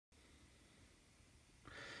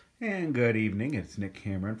And good evening, it's Nick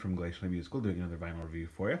Cameron from Galactic Musical doing another vinyl review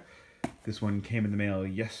for you. This one came in the mail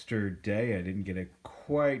yesterday. I didn't get a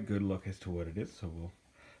quite good look as to what it is, so we'll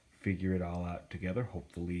figure it all out together.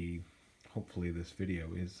 Hopefully this video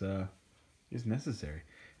is necessary.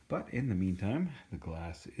 But in the meantime, the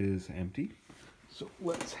glass is empty. So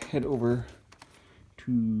let's head over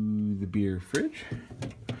to the beer fridge.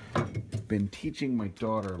 Been teaching my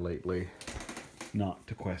daughter lately not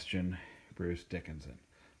to question Bruce Dickinson.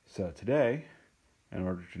 So today, in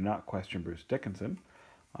order to not question Bruce Dickinson,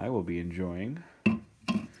 I will be enjoying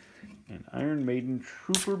an Iron Maiden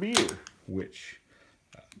Trooper beer, which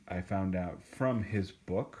I found out from his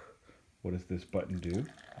book, What Does This Button Do?,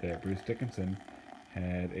 that Bruce Dickinson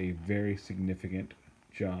had a very significant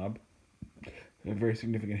job, a very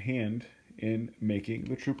significant hand in making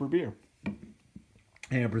the Trooper beer.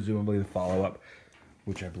 And presumably the follow-up,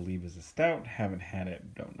 which I believe is a stout. Haven't had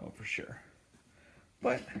it, don't know for sure.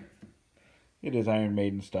 But it is Iron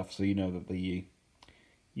Maiden stuff, so you know that the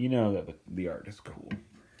art is cool.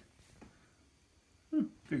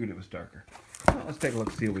 Figured it was darker. Well, let's take a look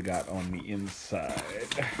and see what we got on the inside.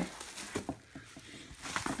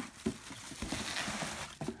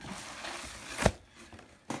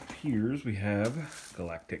 Here's we have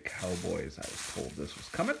Galactic Cowboys. I was told this was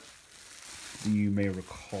coming. You may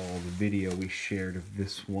recall the video we shared of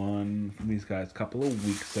this one from these guys a couple of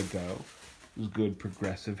weeks ago. It was good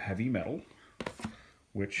progressive heavy metal,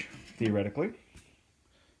 which theoretically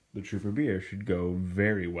the Trooper beer should go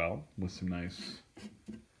very well with some nice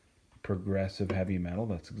progressive heavy metal.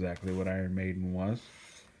 That's exactly what Iron Maiden was.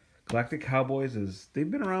 Galactic Cowboys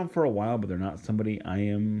they've been around for a while, but they're not somebody I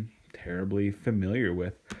am terribly familiar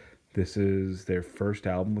with. This is their first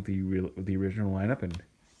album with the original lineup in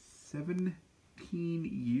 17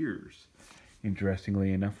 years.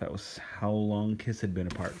 Interestingly enough, that was how long Kiss had been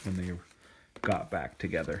apart when they got back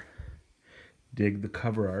together. Dig the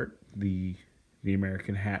cover art. The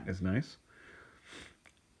American hat is nice.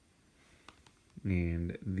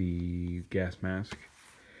 And the gas mask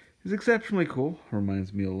is exceptionally cool.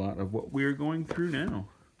 Reminds me a lot of what we're going through now.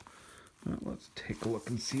 Well, let's take a look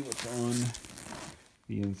and see what's on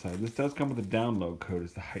the inside. This does come with a download code,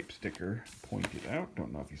 as the hype sticker pointed out.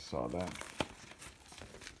 Don't know if you saw that.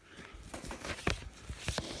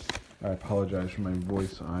 I apologize for my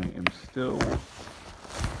voice. I am still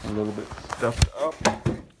a little bit stuffed up.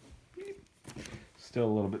 Still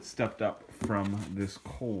a little bit stuffed up from this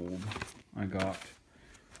cold I got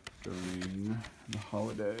during the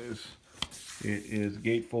holidays. It is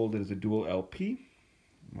gatefold. It is a dual LP.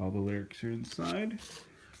 All the lyrics are inside.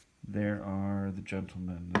 There are the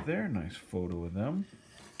gentlemen there. Nice photo of them.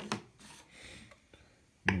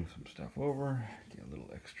 Move some stuff over. Get a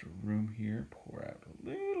little extra room here. Pour out a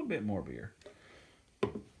little bit more beer.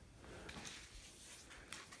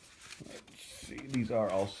 Let's see. These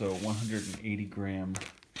are also 180 gram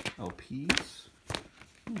LPs.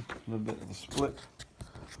 A little bit of a split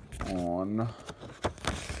on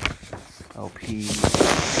LPs.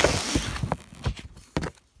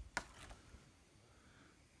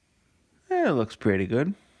 It looks pretty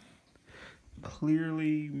good.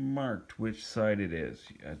 Clearly marked which side it is.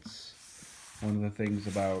 It's one of the things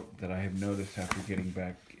that I have noticed after getting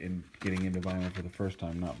into vinyl for the first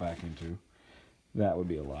time, not back into. That would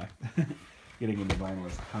be a lie. Getting into vinyl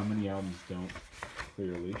is how many albums don't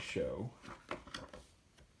clearly show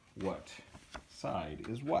what side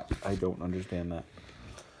is what. I don't understand that.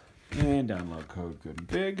 And download code good and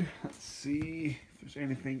big. Let's see if there's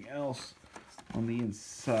anything else on the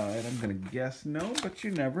inside. I'm going to guess no, but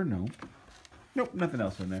you never know. Nope, nothing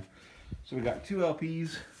else in there. So we got two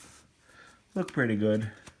LPs. Look pretty good.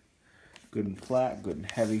 Good and flat, good and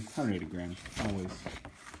heavy. 180 grams. Always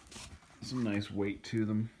some nice weight to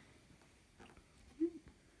them.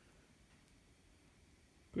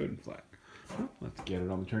 Good and flat. Well, let's get it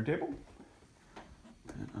on the turntable.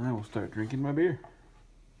 And I will start drinking my beer.